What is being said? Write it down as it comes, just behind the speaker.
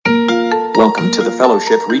Welcome to the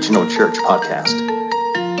Fellowship Regional Church podcast.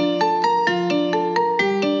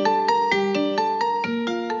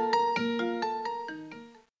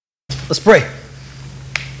 Let's pray.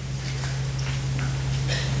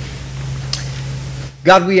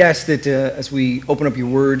 God, we ask that as we open up your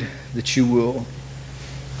word, that you will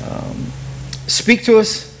speak to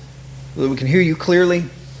us, so that we can hear you clearly.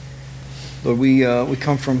 Lord, we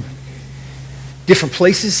come from different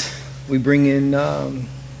places. We bring in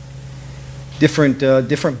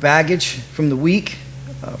different baggage from the week,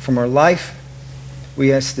 from our life.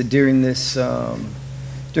 We ask that during this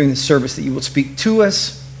service that you will speak to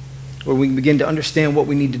us, where we can begin to understand what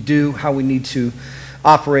we need to do, how we need to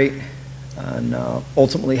operate, and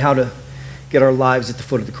ultimately how to get our lives at the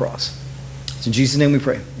foot of the cross. It's in Jesus' name we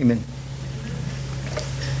pray. Amen.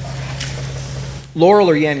 Laurel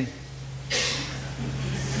or Yanni?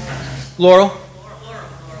 Laurel?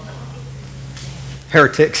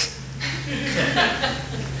 Heretics.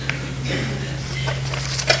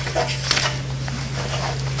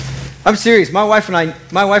 I'm serious. My wife and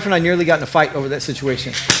I nearly got in a fight over that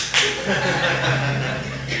situation.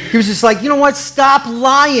 He was just like, you know what? Stop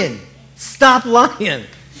lying. Stop lying.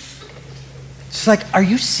 She's like, are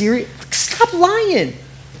you serious? Stop lying.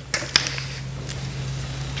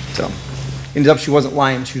 So, ended up she wasn't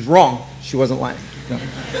lying. She was wrong. She wasn't lying. No.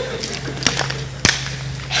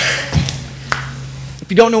 If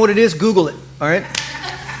you don't know what it is, Google it. All right?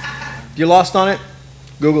 If you're lost on it,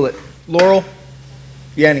 Google it. Laurel,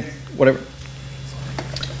 Yanni, whatever.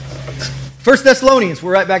 1 Thessalonians,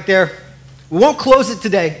 we're right back there. We won't close it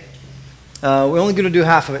today. We're only going to do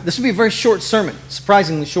half of it. This will be a very short sermon,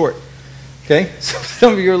 surprisingly short. Okay? So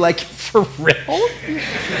some of you are like, for real?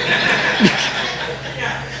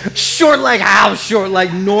 Short like how short?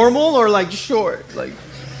 Like normal or like short? Like,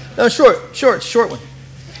 no, short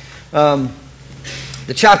one.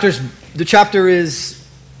 The chapter is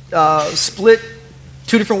split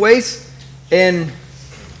two different ways, and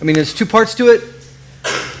I mean there's two parts to it,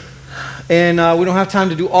 and we don't have time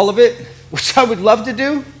to do all of it, which I would love to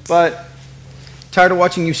do, but I'm tired of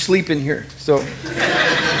watching you sleep in here. So we'll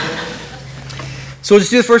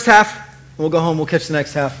just do the first half, and we'll go home. We'll catch the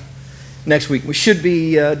next half next week. We should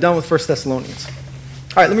be done with 1 Thessalonians.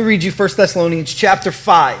 All right, let me read you 1 Thessalonians chapter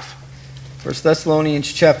 5. 1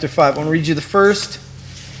 Thessalonians chapter 5. I want to read you the first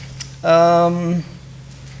 12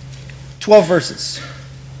 verses.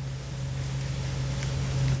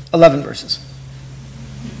 11 verses.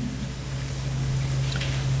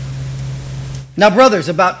 Now, brothers,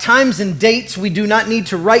 about times and dates we do not need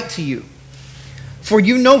to write to you, for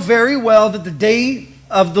you know very well that the day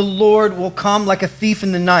of the Lord will come like a thief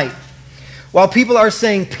in the night. While people are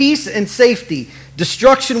saying peace and safety,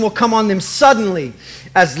 destruction will come on them suddenly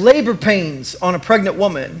as labor pains on a pregnant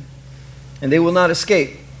woman, and they will not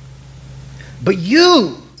escape. But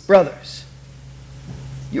you, brothers,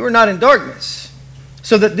 you are not in darkness,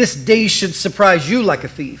 so that this day should surprise you like a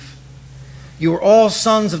thief. You are all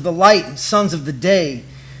sons of the light and sons of the day.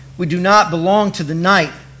 We do not belong to the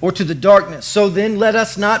night or to the darkness. So then let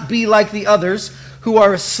us not be like the others who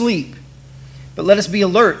are asleep, but let us be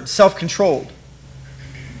alert and self-controlled.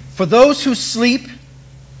 For those who sleep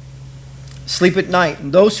at night,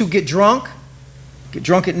 and those who get drunk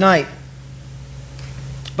at night.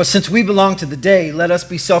 But since we belong to the day, let us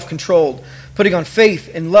be self-controlled, putting on faith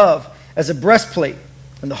and love as a breastplate,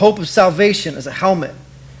 and the hope of salvation as a helmet.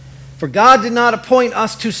 For God did not appoint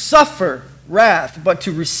us to suffer wrath, but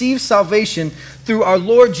to receive salvation through our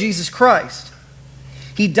Lord Jesus Christ.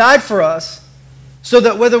 He died for us, so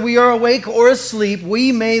that whether we are awake or asleep,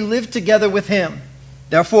 we may live together with him.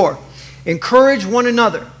 Therefore, encourage one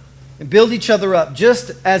another and build each other up,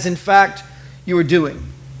 just as in fact you are doing.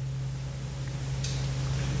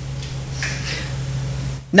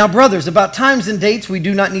 Now, brothers, about times and dates we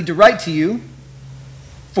do not need to write to you,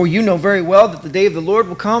 for you know very well that the day of the Lord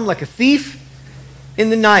will come like a thief in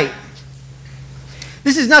the night.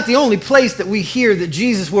 This is not the only place that we hear that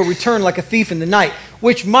Jesus will return like a thief in the night,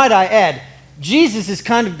 which, might I add, Jesus is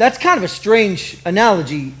that's kind of a strange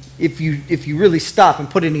analogy if you really stop and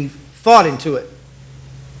put any thought into it.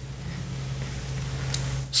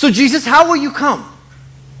 So Jesus, how will you come?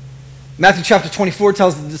 Matthew chapter 24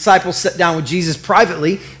 tells the disciples sit down with Jesus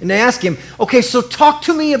privately, and they ask him, okay, so talk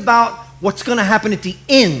to me about what's going to happen at the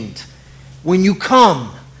end when you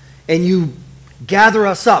come and you gather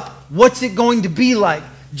us up. What's it going to be like?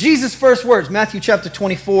 Jesus' first words, Matthew chapter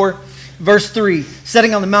 24, verse 3,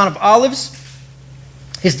 setting on the Mount of Olives,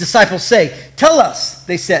 his disciples say, tell us,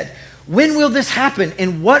 they said, when will this happen,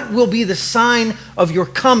 and what will be the sign of your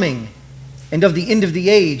coming and of the end of the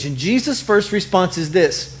age? And Jesus' first response is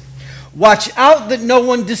this: Watch out that no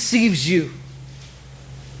one deceives you.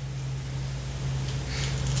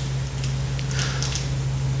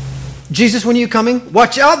 Jesus, when are you coming?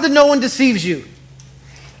 Watch out that no one deceives you.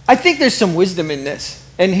 I think there's some wisdom in this.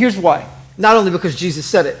 And here's why. Not only because Jesus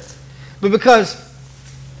said it, but because,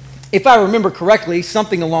 if I remember correctly,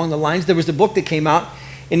 something along the lines, there was a book that came out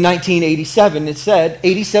in 1987. It said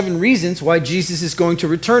 87 reasons why Jesus is going to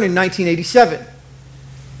return in 1987.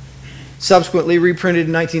 Subsequently reprinted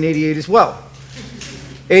in 1988 as well.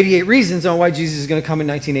 88 reasons on why Jesus is going to come in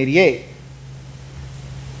 1988.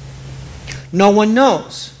 No one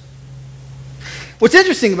knows. What's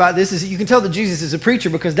interesting about this is that you can tell that Jesus is a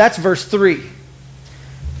preacher because that's verse 3.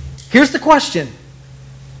 Here's the question.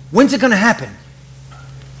 When's it going to happen?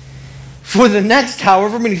 For the next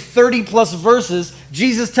however many 30 plus verses,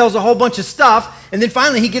 Jesus tells a whole bunch of stuff, and then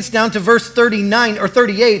finally he gets down to verse 39 or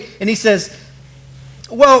 38, and he says,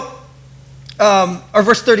 or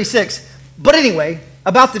verse 36, but anyway,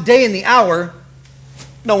 about the day and the hour,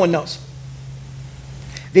 no one knows.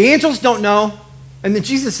 The angels don't know, and then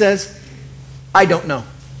Jesus says, I don't know.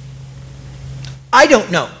 I don't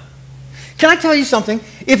know. Can I tell you something?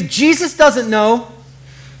 If Jesus doesn't know,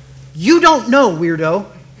 you don't know, weirdo.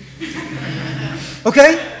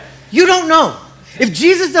 Okay? You don't know. If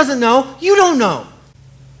Jesus doesn't know, you don't know.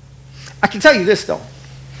 I can tell you this, though.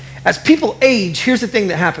 As people age, here's the thing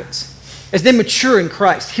that happens. As they mature in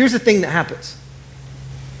Christ, here's the thing that happens.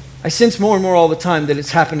 I sense more and more all the time that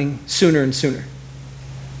it's happening sooner and sooner.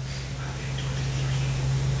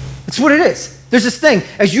 That's what it is. There's this thing.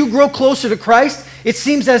 As you grow closer to Christ, it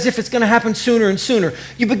seems as if it's going to happen sooner and sooner.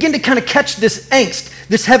 You begin to kind of catch this angst,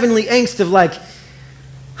 this heavenly angst of like,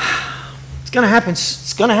 it's going to happen.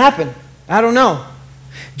 It's going to happen. I don't know.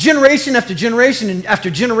 Generation after generation and after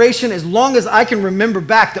generation, as long as I can remember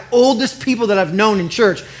back, the oldest people that I've known in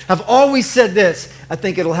church have always said this, I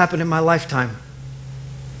think it'll happen in my lifetime.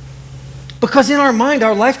 Because in our mind,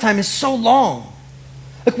 our lifetime is so long.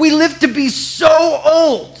 Like we live to be so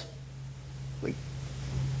old.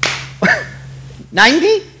 90?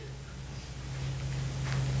 I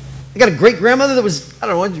got a great-grandmother that was,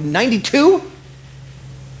 92?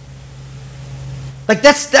 Like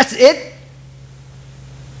that's it?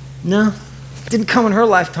 No, it didn't come in her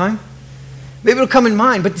lifetime. Maybe it'll come in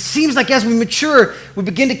mine. But it seems like as we mature, we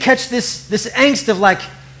begin to catch this angst of like,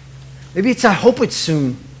 maybe it's I hope it's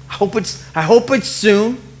soon. I hope it's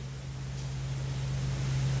soon.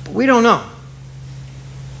 But we don't know.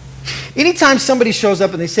 Anytime somebody shows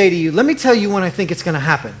up and they say to you, let me tell you when I think it's going to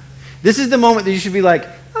happen. This is the moment that you should be like,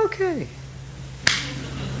 okay.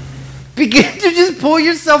 Begin to just pull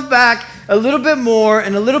yourself back a little bit more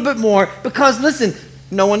and a little bit more because, listen,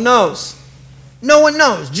 no one knows. No one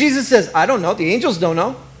knows. Jesus says, I don't know. The angels don't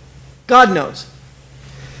know. God knows.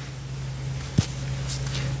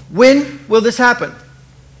 When will this happen?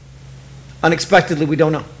 Unexpectedly, we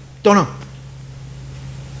don't know. Don't know.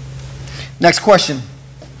 Next question.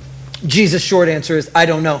 Jesus' short answer is, I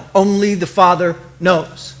don't know. Only the Father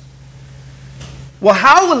knows. Well,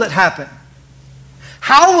 how will it happen?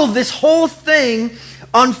 How will this whole thing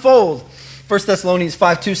unfold? 1 Thessalonians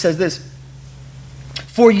 5:2 says this,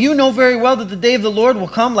 for you know very well that the day of the Lord will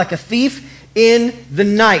come like a thief in the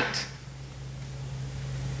night.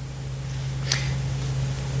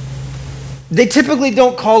 They typically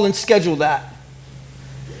don't call and schedule that.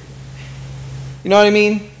 You know what I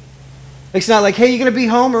mean? It's not like, hey, you're going to be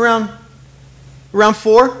home around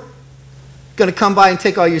 4? Going to come by and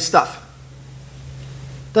take all your stuff.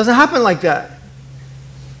 Doesn't happen like that.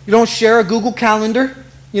 You don't share a Google Calendar,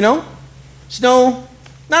 you know? There's none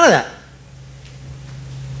of that.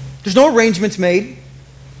 There's no arrangements made.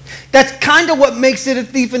 That's kind of what makes it a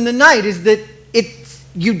thief in the night, is that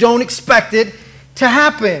you don't expect it to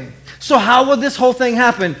happen. So how will this whole thing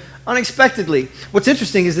happen? Unexpectedly. What's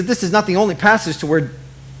interesting is that this is not the only passage to where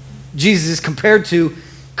Jesus is compared to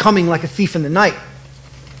coming like a thief in the night.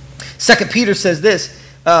 2 Peter says this.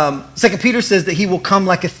 2 Peter says that he will come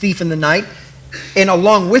like a thief in the night, and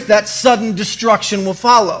along with that, sudden destruction will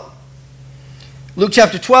follow. Luke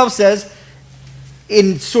chapter 12 says,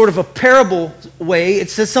 in sort of a parable way, it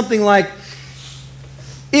says something like,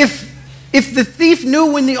 if the thief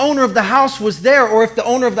knew when the owner of the house was there, or if the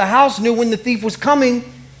owner of the house knew when the thief was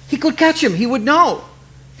coming, he could catch him. He would know.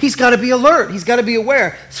 He's got to be alert. He's got to be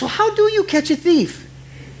aware. So how do you catch a thief?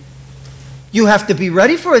 You have to be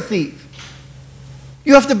ready for a thief.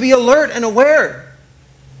 You have to be alert and aware.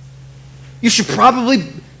 You should probably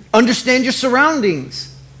understand your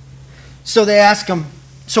surroundings. So they ask him,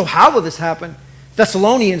 so how will this happen?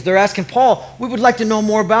 Thessalonians, they're asking Paul, we would like to know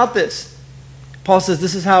more about this. Paul says,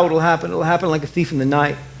 this is how it will happen. It will happen like a thief in the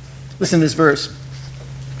night. Listen to this verse.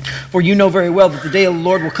 For you know very well that the day of the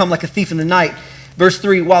Lord will come like a thief in the night. Verse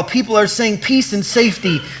 3, while people are saying peace and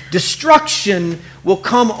safety, destruction will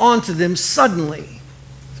come onto them suddenly.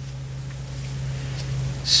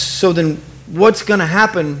 So then what's going to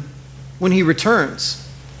happen when he returns?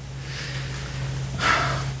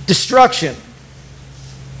 Destruction.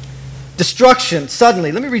 Destruction,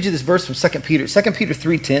 suddenly. Let me read you this verse from 2 Peter. 2 Peter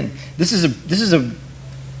 3:10. This is a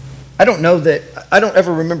I don't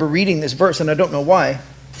ever remember reading this verse, and I don't know why.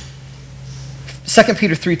 2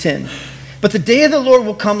 Peter 3:10. But the day of the Lord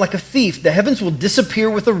will come like a thief. The heavens will disappear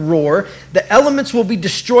with a roar. The elements will be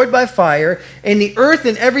destroyed by fire, and the earth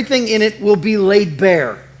and everything in it will be laid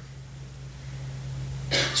bare.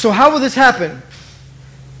 So how will this happen?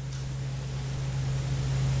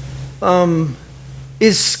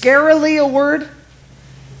 Is scarily a word?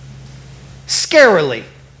 Scarily.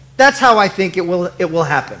 That's how I think it will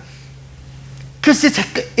happen. Because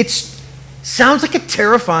it sounds like a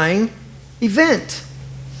terrifying event.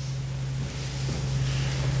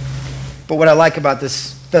 But what I like about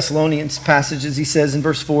this Thessalonians passage is he says in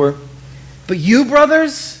verse 4, but you,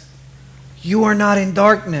 brothers, you are not in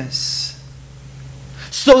darkness,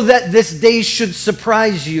 so that this day should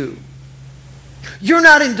surprise you. You're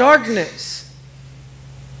not in darkness.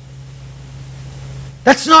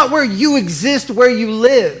 That's not where you exist, where you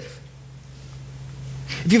live.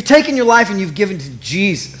 If you've taken your life and you've given to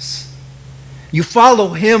Jesus, you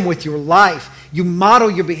follow him with your life. You model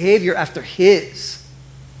your behavior after his.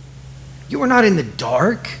 You are not in the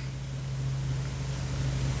dark.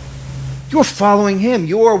 You are following him.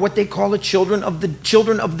 You are what they call the children of the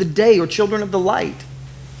day or children of the light.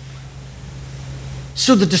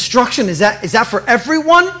 So the destruction, is that for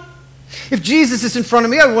everyone? If Jesus is in front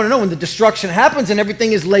of me, I want to know when the destruction happens and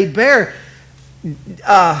everything is laid bare,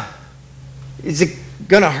 is it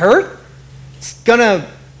going to hurt?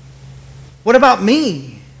 What about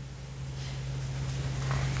me?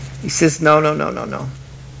 He says, no.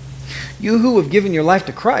 You who have given your life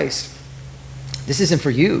to Christ, this isn't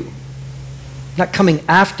for you. I'm not coming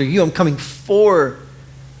after you, I'm coming for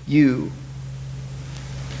you.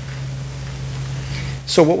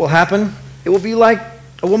 So what will happen? It will be like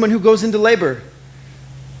a woman who goes into labor.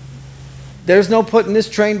 There's no putting this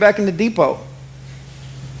train back in the depot.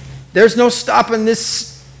 There's no stopping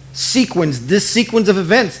this sequence of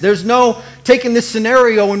events. There's no taking this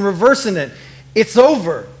scenario and reversing it. It's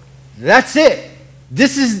over. That's it.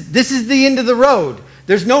 This is the end of the road.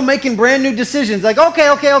 There's no making brand new decisions. Like,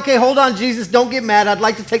 okay, hold on, Jesus, don't get mad. I'd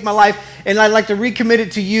like to take my life and I'd like to recommit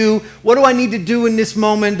it to you. What do I need to do in this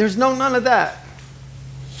moment? There's none of that.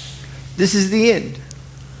 This is the end.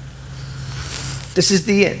 This is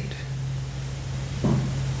the end.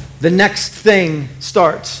 The next thing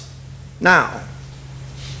starts now.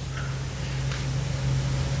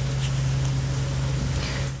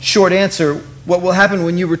 Short answer, what will happen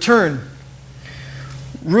when you return?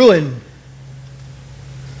 Ruin,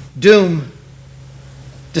 doom,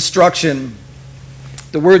 destruction.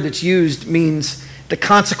 The word that's used means the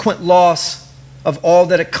consequent loss of all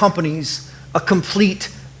that accompanies a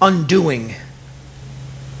complete undoing.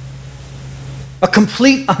 A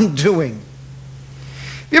complete undoing.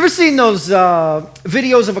 Have you ever seen those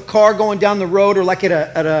videos of a car going down the road or like at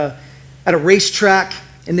a racetrack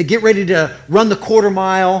and they get ready to run the quarter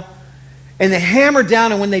mile and they hammer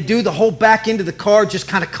down, and when they do, the whole back end of the car just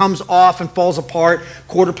kind of comes off and falls apart.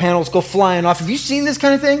 Quarter panels go flying off. Have you seen this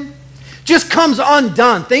kind of thing? Just comes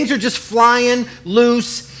undone. Things are just flying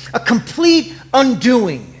loose. A complete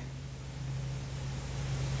undoing.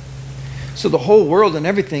 So the whole world and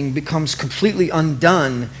everything becomes completely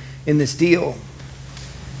undone in this deal.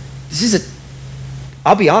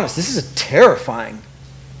 I'll be honest, this is a terrifying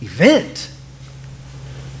event.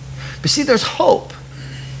 But see, there's hope.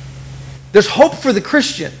 There's hope for the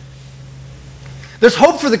Christian. There's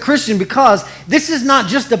hope for the Christian because this is not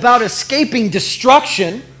just about escaping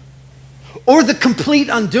destruction or the complete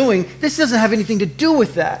undoing. This doesn't have anything to do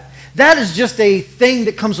with that. That is just a thing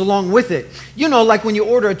that comes along with it. You know, like when you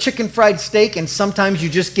order a chicken fried steak and sometimes you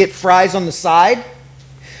just get fries on the side.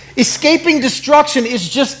 Escaping destruction is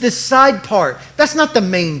just this side part. That's not the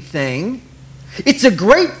main thing. It's a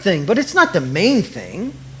great thing, but it's not the main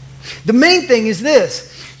thing. The main thing is this.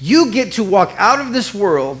 You get to walk out of this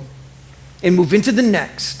world and move into the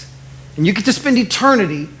next. And you get to spend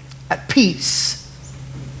eternity at peace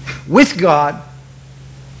with God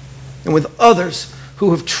and with others who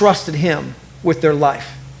have trusted him with their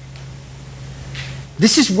life.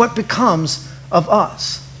 This is what becomes of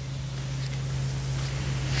us.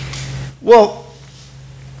 Well,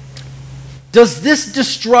 does this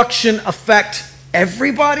destruction affect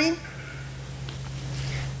everybody?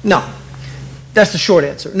 No. That's the short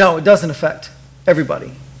answer. No, it doesn't affect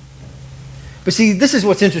everybody. But see, this is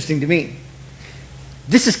what's interesting to me.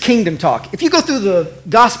 This is kingdom talk. If you go through the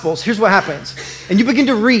Gospels, here's what happens. And you begin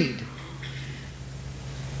to read.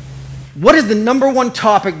 What is the number one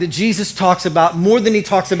topic that Jesus talks about more than he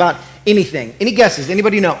talks about anything? Any guesses?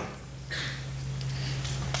 Anybody know?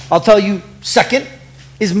 I'll tell you, second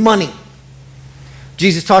is money.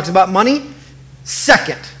 Jesus talks about money.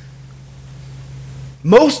 Second.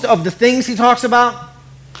 Most of the things he talks about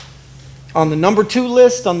on the number 2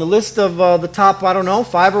 list, on the list of the top,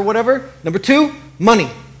 5 or whatever. Number 2, money.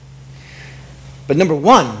 But number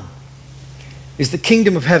 1 is the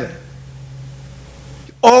kingdom of heaven.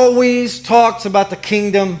 He always talks about the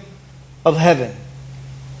kingdom of heaven.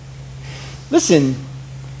 Listen,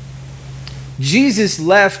 Jesus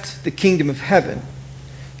left the kingdom of heaven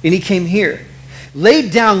and he came here,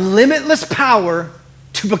 laid down limitless power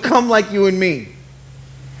to become like you and me.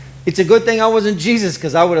 It's a good thing I wasn't Jesus,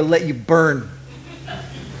 because I would have let you burn.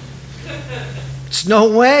 There's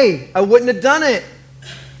no way. I wouldn't have done it.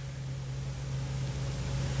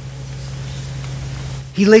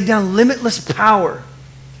 He laid down limitless power.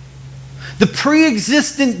 The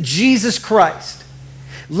pre-existent Jesus Christ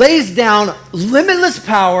lays down limitless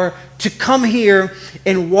power to come here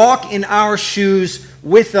and walk in our shoes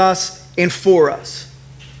with us and for us.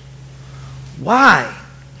 Why?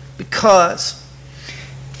 Because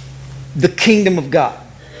the kingdom of God.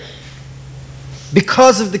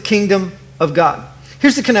 Because of the kingdom of God.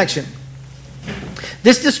 Here's the connection.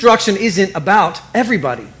 This destruction isn't about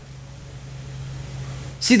everybody.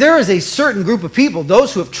 See, there is a certain group of people,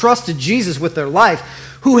 those who have trusted Jesus with their life,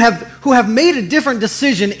 who have made a different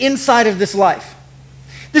decision inside of this life.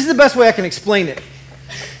 This is the best way I can explain it.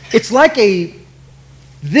 It's like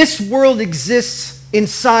this world exists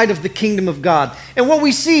inside of the kingdom of God. And what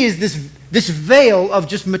we see is this veil of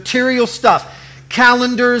just material stuff.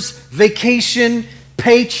 Calendars, vacation,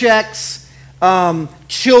 paychecks,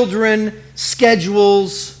 children,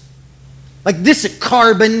 schedules. Like this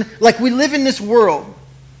carbon. Like we live in this world.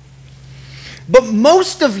 But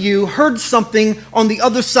most of you heard something on the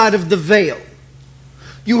other side of the veil.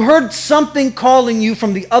 You heard something calling you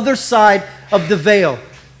from the other side of the veil.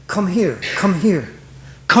 Come here, come here,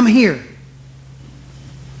 come here.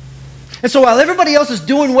 And so while everybody else is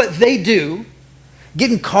doing what they do,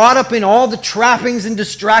 getting caught up in all the trappings and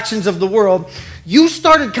distractions of the world, you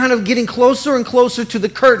started kind of getting closer and closer to the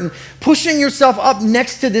curtain, pushing yourself up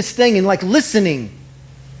next to this thing and like listening.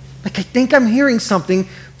 Like, I think I'm hearing something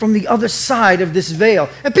from the other side of this veil.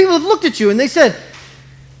 And people have looked at you and they said,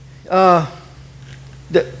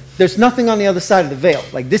 there's nothing on the other side of the veil.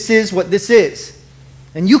 Like, this is what this is.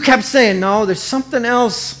 And you kept saying, no, there's something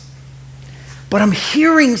else. But I'm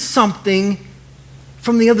hearing something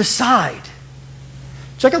from the other side.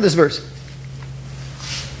 Check out this verse.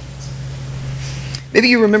 Maybe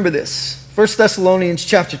you remember this. 1 Thessalonians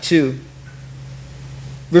chapter 2,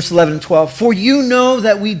 verse 11 and 12. For you know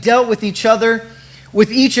that we dealt with each other, with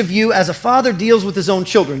each of you, as a father deals with his own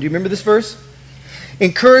children. Do you remember this verse?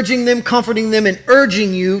 Encouraging them, comforting them, and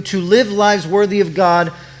urging you to live lives worthy of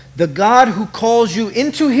God, the God who calls you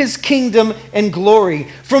into his kingdom and glory.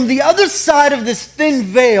 From the other side of this thin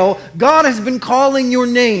veil, God has been calling your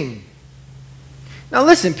name. Now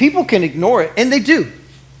listen, people can ignore it, and they do.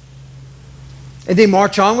 And they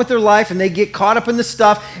march on with their life, and they get caught up in the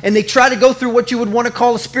stuff, and they try to go through what you would want to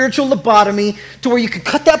call a spiritual lobotomy, to where you can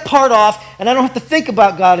cut that part off, and I don't have to think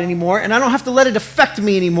about God anymore, and I don't have to let it affect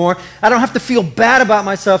me anymore. I don't have to feel bad about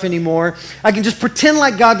myself anymore. I can just pretend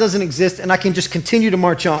like God doesn't exist, and I can just continue to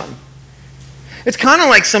march on. It's kind of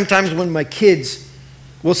like sometimes when my kids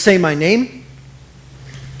will say my name,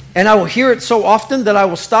 and I will hear it so often that I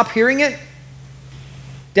will stop hearing it.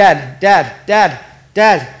 Dad, Dad, Dad,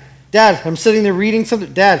 Dad, Dad. I'm sitting there reading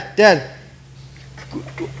something. Dad, Dad.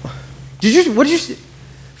 What did you say?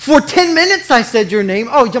 For 10 minutes I said your name.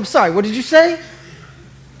 Oh, I'm sorry. What did you say?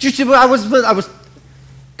 I was.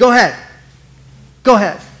 Go ahead. Go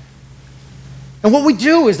ahead. And what we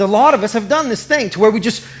do is a lot of us have done this thing to where we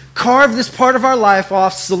just carve this part of our life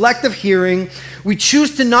off, selective hearing. We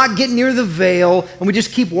choose to not get near the veil, and we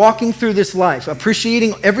just keep walking through this life,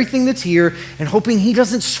 appreciating everything that's here and hoping he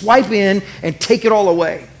doesn't swipe in and take it all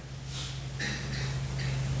away.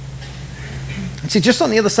 And see, just on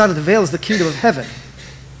the other side of the veil is the kingdom of heaven.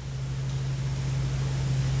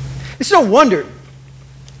 It's no wonder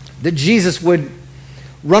that Jesus would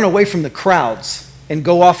run away from the crowds and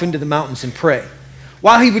go off into the mountains and pray,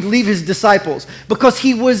 while he would leave his disciples, because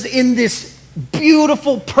he was in this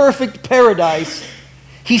beautiful, perfect paradise.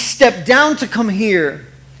 He stepped down to come here,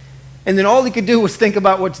 and then all he could do was think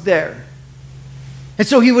about what's there. And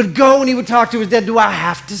so he would go and he would talk to his dad, do I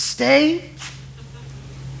have to stay?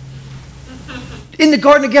 In the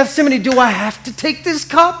Garden of Gethsemane, do I have to take this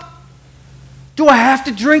cup? Do I have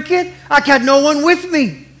to drink it? I got no one with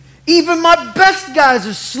me. Even my best guys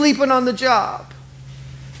are sleeping on the job.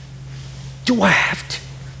 Do I have to?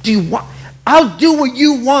 Do you want? I'll do what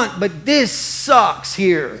you want, but this sucks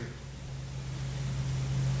here.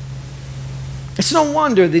 It's no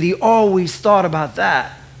wonder that he always thought about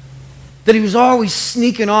that. That he was always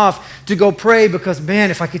sneaking off to go pray because,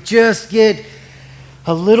 man, if I could just get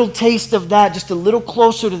a little taste of that, just a little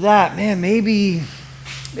closer to that, man, maybe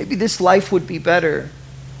this life would be better.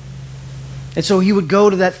 And so he would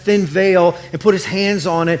go to that thin veil and put his hands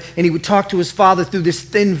on it, and he would talk to his Father through this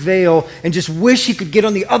thin veil and just wish he could get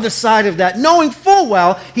on the other side of that, knowing full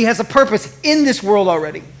well he has a purpose in this world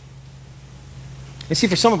already. And see,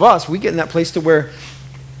 for some of us, we get in that place to where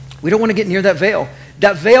we don't want to get near that veil.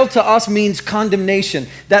 That veil to us means condemnation.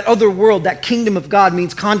 That other world, that kingdom of God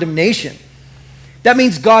means condemnation. That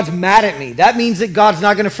means God's mad at me. That means that God's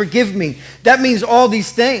not going to forgive me. That means all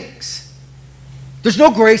these things. There's no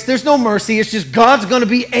grace. There's no mercy. It's just God's going to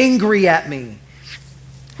be angry at me.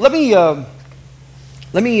 Let me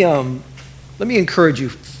encourage you.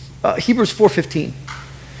 Hebrews 4:15.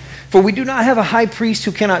 For we do not have a high priest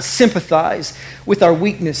who cannot sympathize with our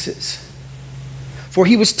weaknesses. For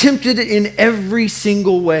he was tempted in every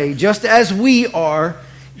single way, just as we are,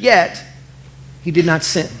 yet he did not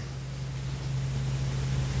sin.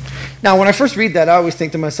 Now, when I first read that, I always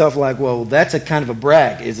think to myself, like, well, that's a kind of a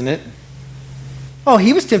brag, isn't it? Oh,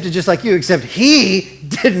 he was tempted just like you, except he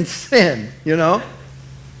didn't sin, you know?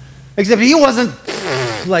 Except he wasn't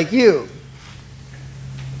like you.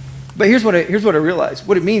 But here's what I realized.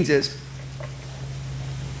 What it means is,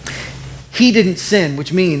 he didn't sin,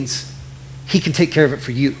 which means he can take care of it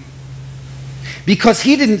for you. Because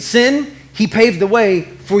he didn't sin, he paved the way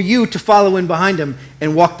for you to follow in behind him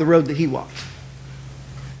and walk the road that he walked.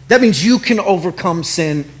 That means you can overcome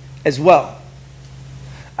sin as well.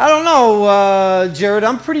 I don't know, Jared.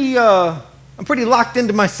 I'm pretty locked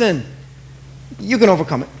into my sin. You can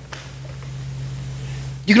overcome it.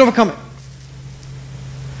 You can overcome it.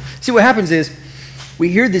 See, what happens is we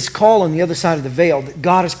hear this call on the other side of the veil that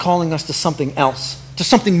God is calling us to something else, to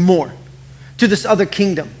something more, to this other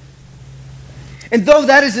kingdom. And though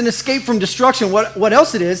that is an escape from destruction, what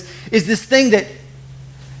else it is this thing that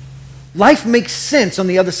life makes sense on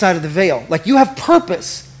the other side of the veil. Like you have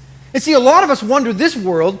purpose. And see, a lot of us wonder this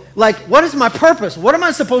world, like, what is my purpose? What am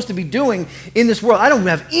I supposed to be doing in this world? I don't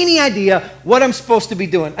have any idea what I'm supposed to be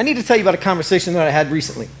doing. I need to tell you about a conversation that I had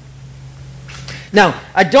recently. Now,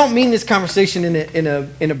 I don't mean this conversation in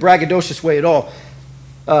a braggadocious way at all.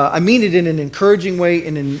 I mean it in an encouraging way,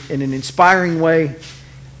 in an inspiring way,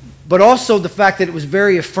 but also the fact that it was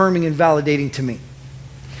very affirming and validating to me.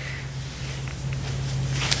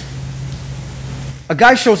 A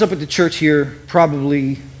guy shows up at the church here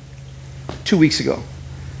probably 2 weeks ago.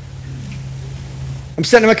 I'm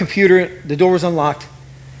sitting at my computer, the door was unlocked.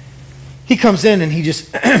 He comes in and he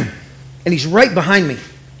just, and he's right behind me.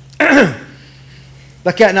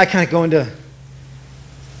 Like Kat and I kind of go into,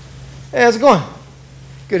 hey, how's it going?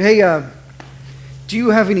 Good. Hey, do you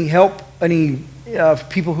have any help? Any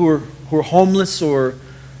people who are homeless or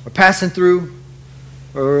passing through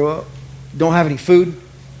or don't have any food?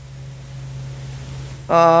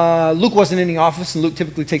 Luke wasn't in the office, and Luke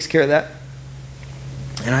typically takes care of that.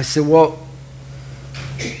 And I said, well,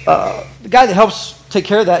 the guy that helps take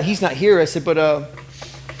care of that, he's not here. I said, but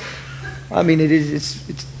I mean,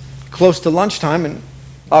 it's close to lunchtime, and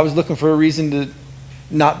I was looking for a reason to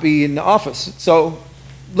not be in the office. So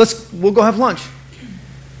we'll go have lunch.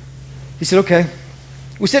 He said, okay.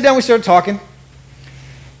 We sat down, we started talking.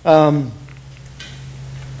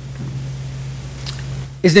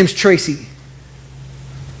 His name's Tracy.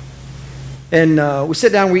 And we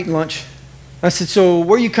sat down, we're eating lunch. I said, so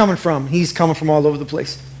where are you coming from? He's coming from all over the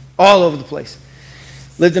place. All over the place.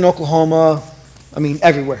 Lived in Oklahoma. I mean,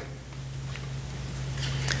 everywhere.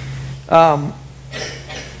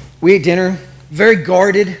 We ate dinner. Very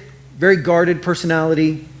guarded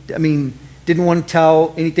personality. I mean, didn't want to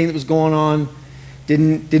tell anything that was going on.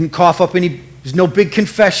 Didn't cough up any. There was no big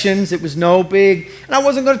confessions. It was no big. And I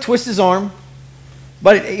wasn't going to twist his arm.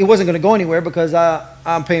 But it wasn't going to go anywhere because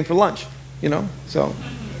I'm paying for lunch. You know, so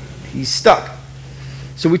he's stuck.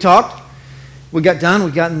 So we talked. We got done.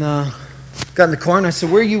 We got in the car, and I said,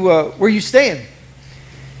 "Where are you staying?"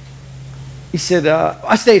 He said,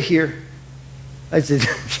 "I stayed here." I said,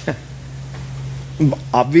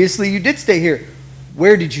 "Obviously, you did stay here.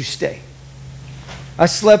 Where did you stay?" I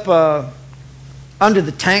slept under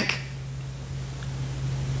the tank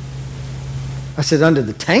I said, under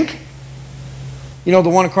the tank? You know, the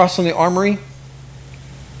one across from the armory?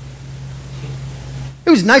 It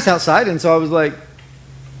was nice outside, and so I was like,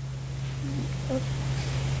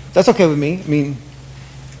 that's okay with me. I mean,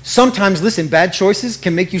 sometimes, listen, bad choices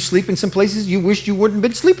can make you sleep in some places you wish you wouldn't have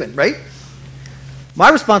been sleeping, right? My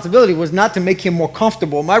responsibility was not to make him more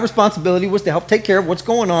comfortable. My responsibility was to help take care of what's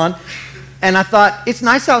going on. And I thought, it's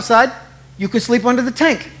nice outside. You can sleep under the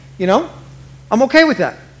tank, you know? I'm okay with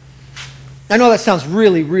that. I know that sounds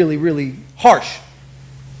really, really, really harsh,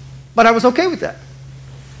 but I was okay with that.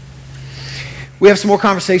 We have some more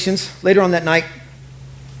conversations later on that night.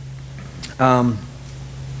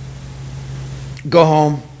 Go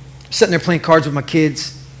home, sitting there playing cards with my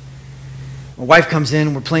kids. My wife comes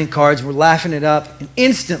in, we're playing cards, we're laughing it up, and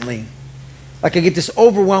instantly, like I get this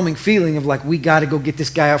overwhelming feeling of like, we got to go get this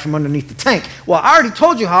guy out from underneath the tank. Well, I already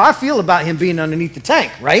told you how I feel about him being underneath the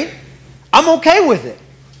tank, right? I'm okay with it.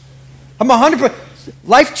 I'm 100%.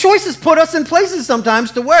 Life choices put us in places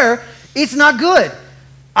sometimes to where it's not good.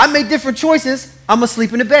 I made different choices. I'm going to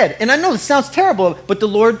sleep in the bed. And I know this sounds terrible, but the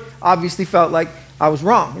Lord obviously felt like I was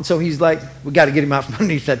wrong. And so he's like, we got to get him out from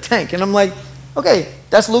underneath that tank. And I'm like, okay,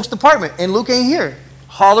 that's Luke's department. And Luke ain't here.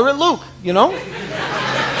 Holler at Luke, you know?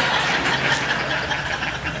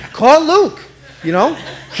 Call Luke, you know?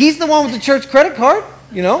 He's the one with the church credit card,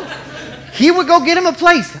 you know? He would go get him a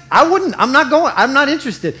place. I wouldn't. I'm not going. I'm not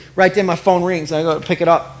interested. Right then my phone rings. I go to pick it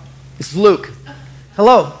up. It's Luke.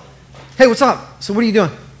 Hello. Hey, what's up? So what are you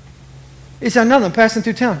doing? He said, nothing. I'm passing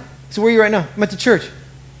through town. So where are you right now? I'm at the church.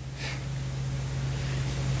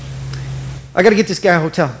 I got to get this guy a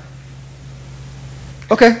hotel.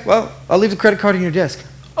 Okay, well, I'll leave the credit card on your desk.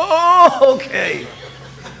 Oh, okay.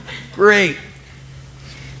 Great.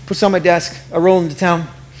 Puts it on my desk. I roll into town.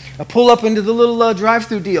 I pull up into the little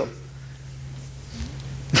drive-through deal.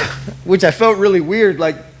 Which I felt really weird,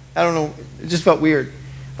 like, I don't know, it just felt weird.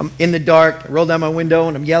 I'm in the dark, I roll down my window,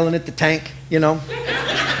 and I'm yelling at the tank, you know.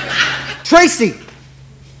 Tracy!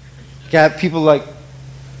 Got people like,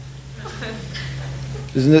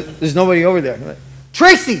 there's nobody over there. Like,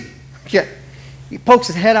 Tracy! Yeah. He pokes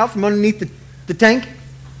his head out from underneath the tank.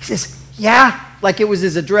 He says, yeah, like it was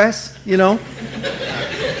his address, you know.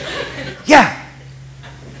 Yeah.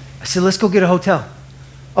 I said, let's go get a hotel.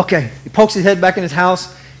 Okay. He pokes his head back in his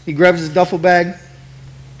house. He grabs his duffel bag,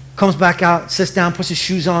 comes back out, sits down, puts his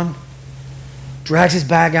shoes on, drags his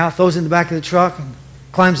bag out, throws it in the back of the truck, and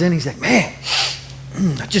climbs in. He's like, man,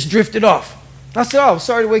 I just drifted off. I said, oh,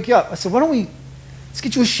 sorry to wake you up. I said, why don't let's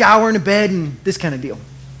get you a shower and a bed and this kind of deal.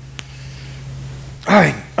 All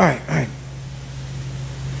right.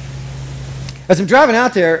 As I'm driving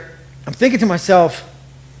out there, I'm thinking to myself,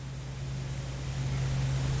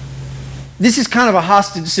 this is kind of a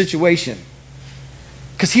hostage situation.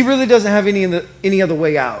 Because he really doesn't have any other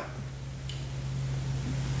way out.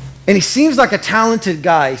 And he seems like a talented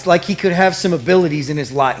guy, like he could have some abilities in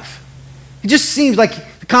his life. It just seems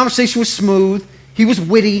like the conversation was smooth, he was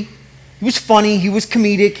witty, he was funny, he was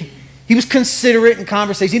comedic, he was considerate in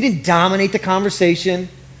conversation, he didn't dominate the conversation.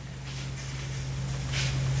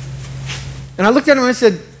 And I looked at him and I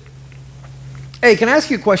said, hey, can I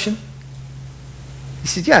ask you a question? He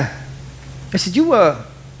said, yeah. I said,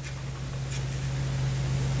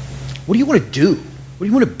 what do you want to do? What do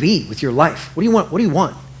you want to be with your life? What do you want? What do you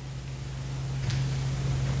want?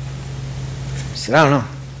 I said, I don't know.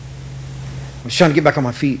 I'm just trying to get back on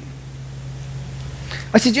my feet.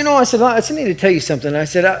 I said, I need to tell you something. I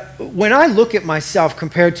said, when I look at myself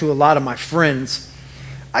compared to a lot of my friends,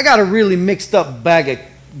 I got a really mixed up bag of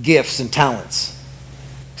gifts and talents.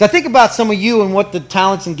 So I think about some of you and what the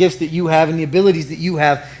talents and gifts that you have and the abilities that you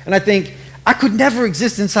have, and I think, I could never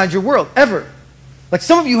exist inside your world, ever. Like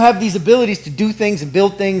some of you have these abilities to do things and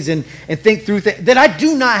build things and think through things that I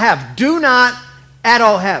do not have. Do not at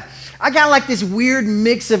all have. I got like this weird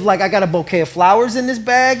mix of like, I got a bouquet of flowers in this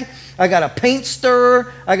bag. I got a paint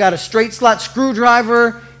stirrer. I got a straight slot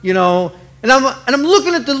screwdriver, you know. And I'm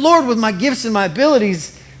looking at the Lord with my gifts and my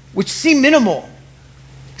abilities, which seem minimal.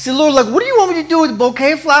 I said, Lord, like, what do you want me to do with a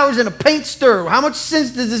bouquet of flowers and a paint stirrer? How much sense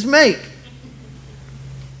does this make?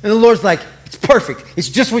 And the Lord's like, it's perfect. It's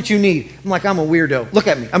just what you need. I'm like, I'm a weirdo. Look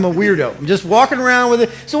at me. I'm a weirdo. I'm just walking around with it.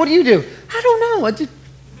 So what do? I don't know. I don't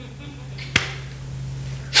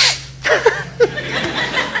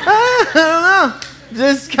know.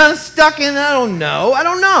 Just kind of stuck in, I don't know.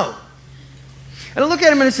 And I look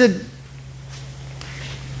at him and I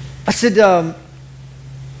said,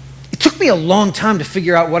 it took me a long time to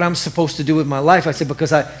figure out what I'm supposed to do with my life. I said,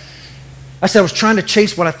 because I was trying to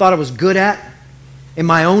chase what I thought I was good at. and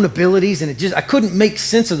my own abilities, and I couldn't make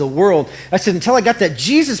sense of the world. I said, until I got that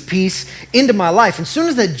Jesus piece into my life. And as soon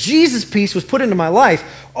as that Jesus piece was put into my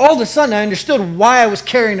life, all of a sudden I understood why I was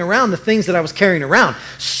carrying around the things that I was carrying around.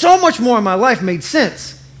 So much more in my life made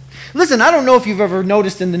sense. Listen, I don't know if you've ever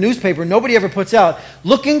noticed in the newspaper, nobody ever puts out,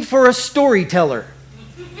 looking for a storyteller.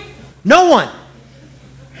 No one.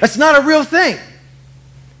 That's not a real thing.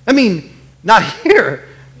 I mean, not here.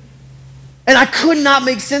 And I could not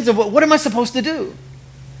make sense of what am I supposed to do?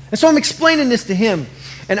 And so I'm explaining this to him.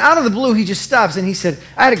 And out of the blue, he just stops and he said,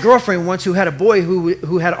 I had a girlfriend once who had a boy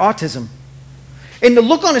who had autism. And the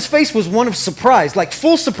look on his face was one of surprise, like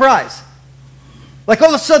full surprise. Like all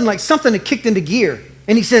of a sudden, like something had kicked into gear.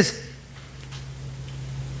 And he says,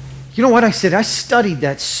 you know what? I said, I studied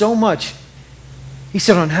that so much. He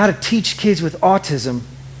said, on how to teach kids with autism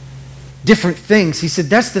different things. He said,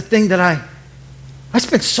 that's the thing that I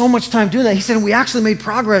spent so much time doing that. He said, and we actually made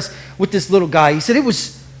progress with this little guy. He said, it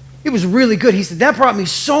was really good. He said, that brought me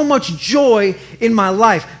so much joy in my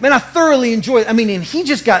life. Man, I thoroughly enjoyed it. I mean, and he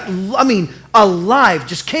just got, alive,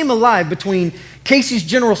 just came alive between Casey's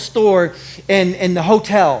General Store and the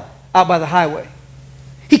hotel out by the highway.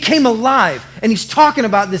 He came alive, and he's talking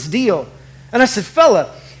about this deal. And I said,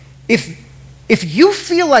 fella, if you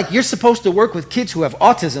feel like you're supposed to work with kids who have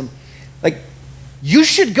autism, like, you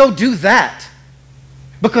should go do that.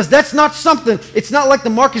 Because that's not something, it's not like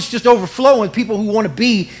the market's just overflowing with people who want to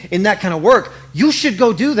be in that kind of work. You should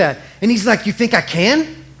go do that. And he's like, you think I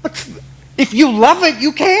can? Look, if you love it,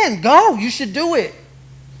 you can. Go. You should do it.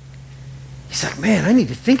 He's like, man, I need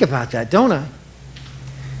to think about that, don't I?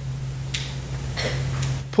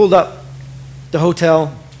 Pulled up the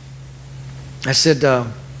hotel. I said,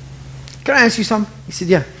 can I ask you something? He said,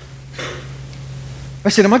 yeah. I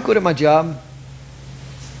said, am I good at my job?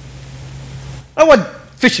 I wasn't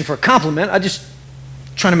fishing for a compliment. I just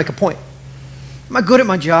trying to make a point. Am I good at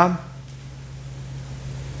my job?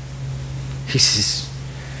 He says,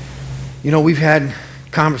 you know, we've had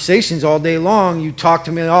conversations all day long. You talk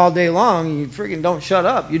to me all day long. You freaking don't shut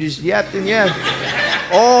up. You just yapped and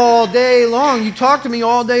yapped all day long. You talk to me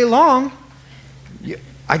all day long.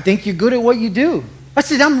 I think you're good at what you do. I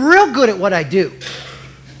said, I'm real good at what I do.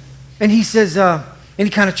 And he says, and he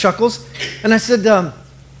kind of chuckles. And I said,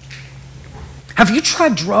 have you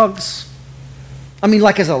tried drugs? I mean,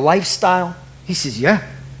 like as a lifestyle? He says, yeah.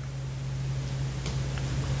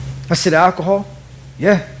 I said, alcohol?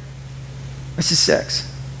 Yeah. I said,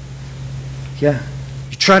 sex? Yeah.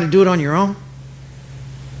 You try to do it on your own?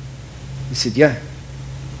 He said, yeah.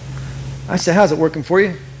 I said, how's it working for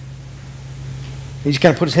you? He just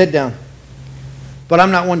kind of put his head down. But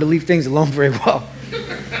I'm not one to leave things alone very well.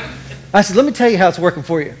 I said, let me tell you how it's working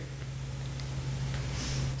for you.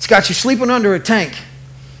 It's got you sleeping under a tank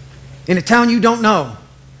in a town you don't know,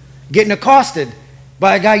 getting accosted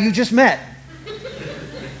by a guy you just met.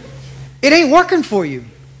 It ain't working for you.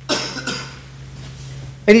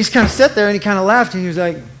 And he just kind of sat there and he kind of laughed and he was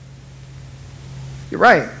like, you're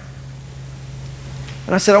right.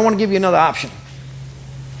 And I said, I want to give you another option.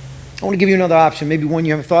 I want to give you another option, maybe one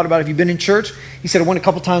you haven't thought about. Have you been in church? He said, I went a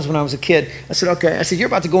couple times when I was a kid. I said, okay. I said, you're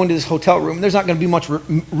about to go into this hotel room. There's not going to be much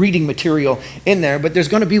reading material in there, but there's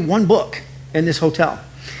going to be one book in this hotel.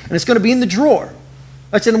 And it's going to be in the drawer.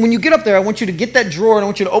 I said, and when you get up there, I want you to get that drawer, and I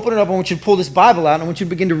want you to open it up, I want you to pull this Bible out, and I want you to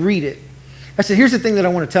begin to read it. I said, here's the thing that I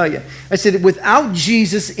want to tell you. I said, without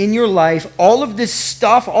Jesus in your life, all of this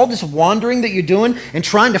stuff, all this wandering that you're doing and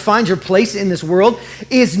trying to find your place in this world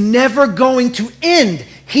is never going to end.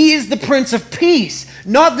 He is the Prince of Peace,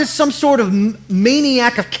 not this some sort of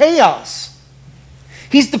maniac of chaos.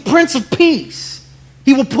 He's the Prince of Peace.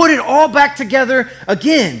 He will put it all back together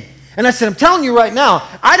again. And I said, I'm telling you right now,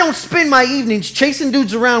 I don't spend my evenings chasing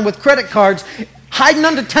dudes around with credit cards, hiding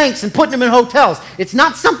under tanks and putting them in hotels. It's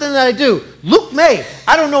not something that I do. Luke may.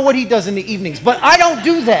 I don't know what he does in the evenings, but I don't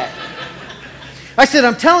do that. I said,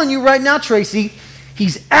 I'm telling you right now, Tracy,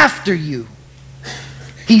 he's after you.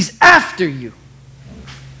 He's after you.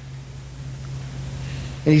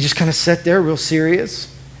 And he just kind of sat there real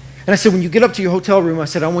serious. And I said, when you get up to your hotel room, I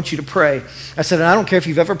said, I want you to pray. I said, and I don't care if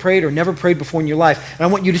you've ever prayed or never prayed before in your life. And I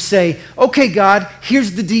want you to say, okay, God,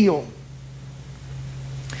 here's the deal.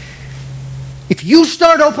 If you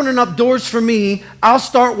start opening up doors for me, I'll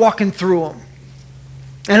start walking through them.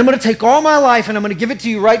 And I'm going to take all my life and I'm going to give it to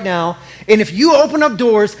you right now. And if you open up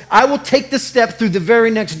doors, I will take the step through the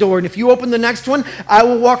very next door. And if you open the next one, I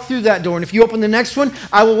will walk through that door. And if you open the next one,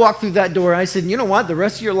 I will walk through that door. I said, you know what? The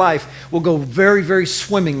rest of your life will go very, very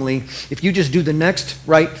swimmingly if you just do the next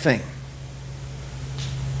right thing.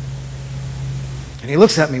 And he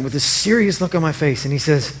looks at me with this serious look on my face and he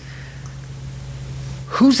says,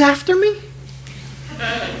 who's after me?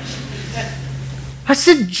 I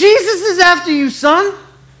said, Jesus is after you, son.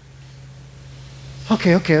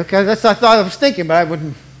 Okay. That's what I thought I was thinking, but I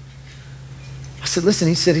wouldn't. I said, listen,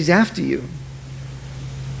 he said, he's after you.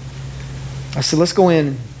 I said, let's go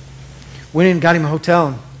in. Went in, got him a hotel,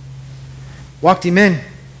 and walked him in.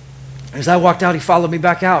 As I walked out, he followed me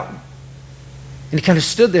back out. And he kind of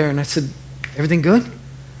stood there, and I said, everything good?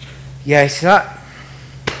 Yeah, he said,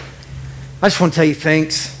 I just want to tell you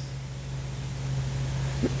thanks.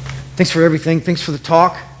 Thanks for everything. Thanks for the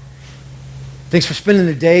talk. Thanks for spending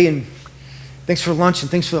the day, and thanks for lunch, and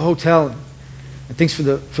thanks for the hotel, and thanks for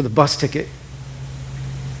the bus ticket.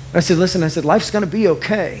 I said, listen, life's going to be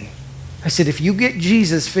okay. I said, if you get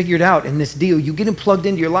Jesus figured out in this deal, you get him plugged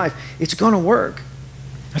into your life, it's going to work.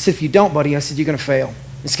 I said, if you don't, buddy, I said, you're going to fail.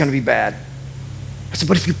 It's going to be bad. I said,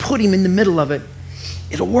 but if you put him in the middle of it,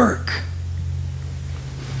 it'll work.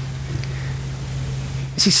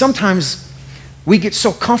 See, sometimes we get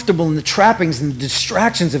so comfortable in the trappings and the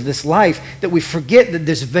distractions of this life that we forget that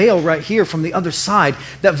this veil right here from the other side,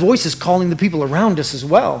 that voice is calling the people around us as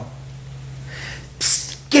well.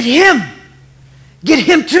 Psst, get him. Get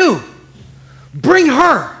him too. Bring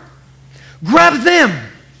her. Grab them.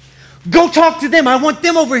 Go talk to them. I want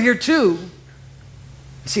them over here too.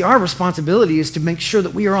 See, our responsibility is to make sure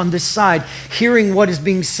that we are on this side, hearing what is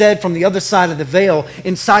being said from the other side of the veil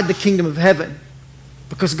inside the kingdom of heaven.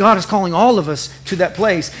 Because God is calling all of us to that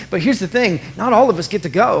place. But here's the thing, not all of us get to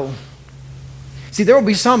go. See, there will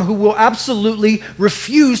be some who will absolutely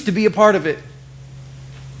refuse to be a part of it.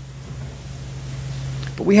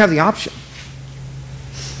 But we have the option.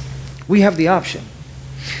 We have the option.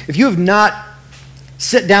 If you have not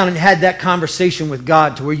sat down and had that conversation with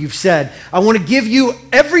God to where you've said, I want to give you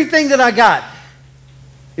everything that I got.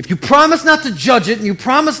 If you promise not to judge it, and you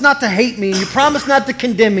promise not to hate me, and you promise not to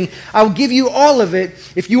condemn me, I will give you all of it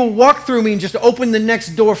if you will walk through me and just open the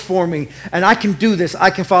next door for me, and I can do this, I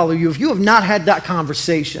can follow you. If you have not had that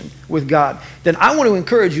conversation with God, then I want to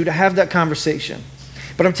encourage you to have that conversation.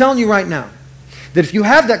 But I'm telling you right now, that if you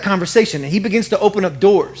have that conversation and he begins to open up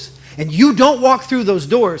doors, and you don't walk through those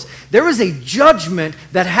doors, there is a judgment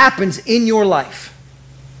that happens in your life.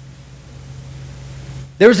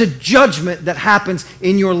 There's a judgment that happens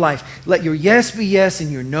in your life. Let your yes be yes and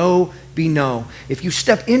your no be no. If you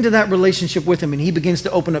step into that relationship with him and he begins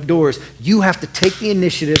to open up doors, you have to take the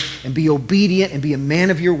initiative and be obedient and be a man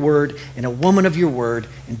of your word and a woman of your word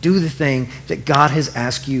and do the thing that God has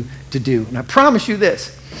asked you to do. And I promise you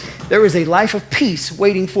this, there is a life of peace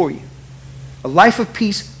waiting for you. A life of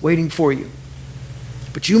peace waiting for you.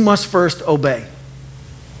 But you must first obey.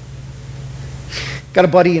 Got a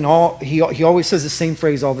buddy and he always says the same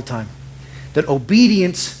phrase all the time. That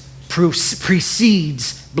obedience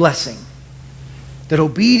precedes blessing. That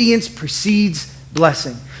obedience precedes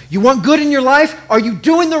blessing. You want good in your life? Are you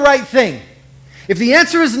doing the right thing? If the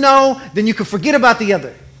answer is no, then you can forget about the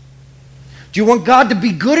other. Do you want God to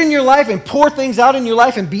be good in your life and pour things out in your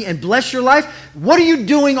life and bless your life? What are you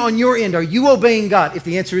doing on your end? Are you obeying God? If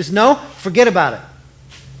the answer is no, forget about it.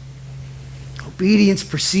 Obedience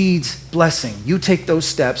precedes blessing. You take those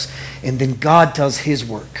steps, and then God does his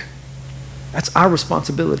work. That's our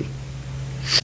responsibility.